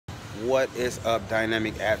What is up,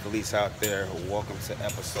 dynamic athletes out there? Welcome to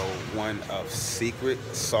episode 1 of Secret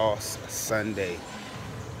Sauce Sunday.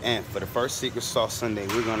 And for the first Secret Sauce Sunday,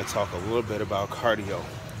 we're going to talk a little bit about cardio.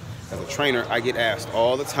 As a trainer, I get asked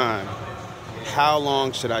all the time, how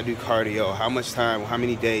long should I do cardio? How much time? How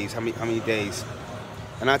many days? How many days?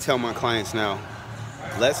 And I tell my clients now,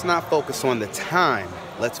 let's not focus on the time.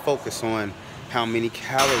 Let's focus on how many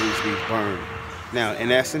calories we've burned. Now,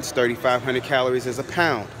 in essence, 3,500 calories is a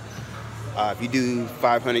pound. If you do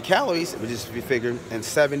 500 calories, if you figure in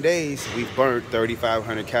 7 days, we've burned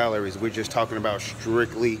 3,500 calories. We're just talking about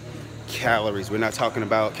strictly calories. We're not talking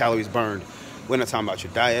about calories burned. We're not talking about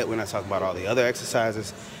your diet. We're not talking about all the other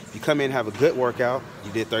exercises. If you come in and have a good workout,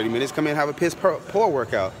 you did 30 minutes. Come in and have a piss poor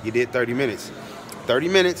workout, you did 30 minutes. 30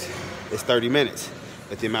 minutes is 30 minutes.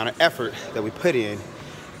 But the amount of effort that we put in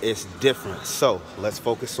is different. So let's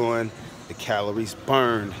focus on the calories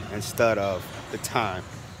burned instead of the time.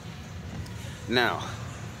 Now,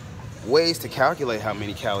 ways to calculate how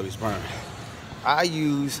many calories burned. I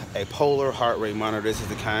use a polar heart rate monitor. This is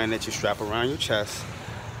the kind that you strap around your chest.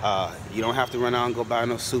 You don't have to run out and go buy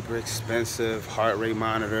no super expensive heart rate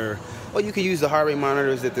monitor. Or you can use the heart rate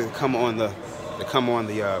monitors that come on the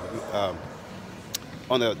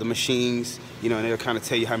machines, and they'll kind of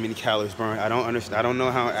tell you how many calories burned. I don't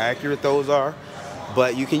know how accurate those are,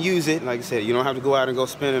 but you can use it. Like I said, you don't have to go out and go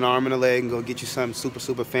spend an arm and a leg and go get you something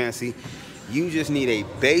super fancy. You just need a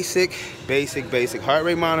basic heart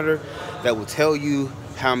rate monitor that will tell you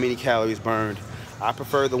how many calories burned. I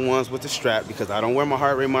prefer the ones with the strap because I don't wear my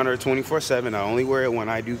heart rate monitor 24/7. I only wear it when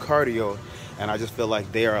I do cardio, and I just feel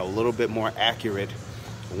like they are a little bit more accurate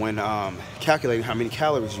when calculating how many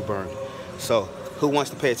calories you burned. So who wants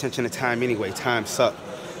to pay attention to time anyway? Time sucks.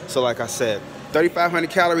 So like I said, 3,500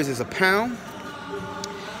 calories is a pound.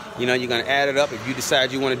 You're gonna add it up. If you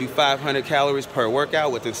decide you want to do 500 calories per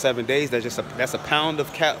workout within 7 days, that's a pound of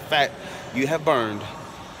fat you have burned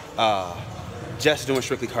just doing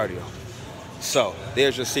strictly cardio. So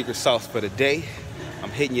there's your secret sauce for the day.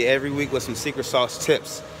 I'm hitting you every week with some secret sauce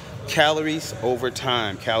tips. Calories over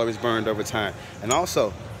time, calories burned over time. And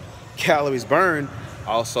also, calories burned,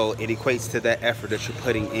 also it equates to that effort that you're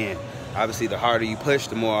putting in. Obviously, the harder you push,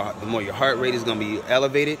 the more your heart rate is gonna be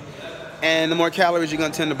elevated, and the more calories you're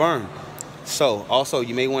gonna tend to burn. So also,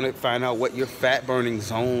 you may wanna find out what your fat burning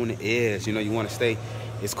zone is. You wanna stay,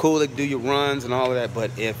 it's cool to do your runs and all of that,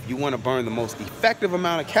 but if you wanna burn the most effective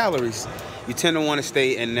amount of calories, you tend to wanna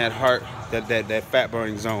stay in that that fat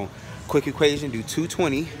burning zone. Quick equation, do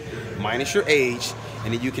 220 minus your age,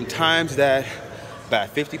 and then you can times that by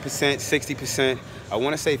 50%, 60%. I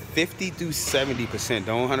wanna say 50 to 70%.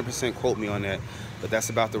 Don't 100% quote me on that, but that's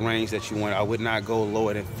about the range that you want. I would not go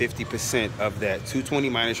lower than 50% of that. 220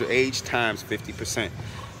 minus your age times 50%.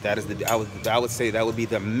 That is I would say that would be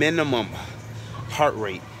the minimum heart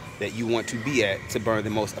rate that you want to be at to burn the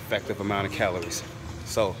most effective amount of calories.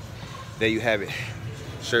 So there you have it.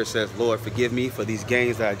 Shirt says, Lord, forgive me for these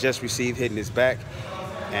gains that I just received hitting this back.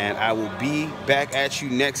 And I will be back at you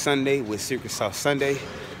next Sunday with Secret Sauce Sunday.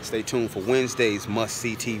 Stay tuned for Wednesday's Must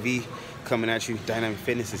See TV. Coming at you, Dynamic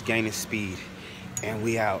Fitness is gaining speed. And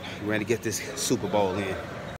we out. We're ready to get this Super Bowl in.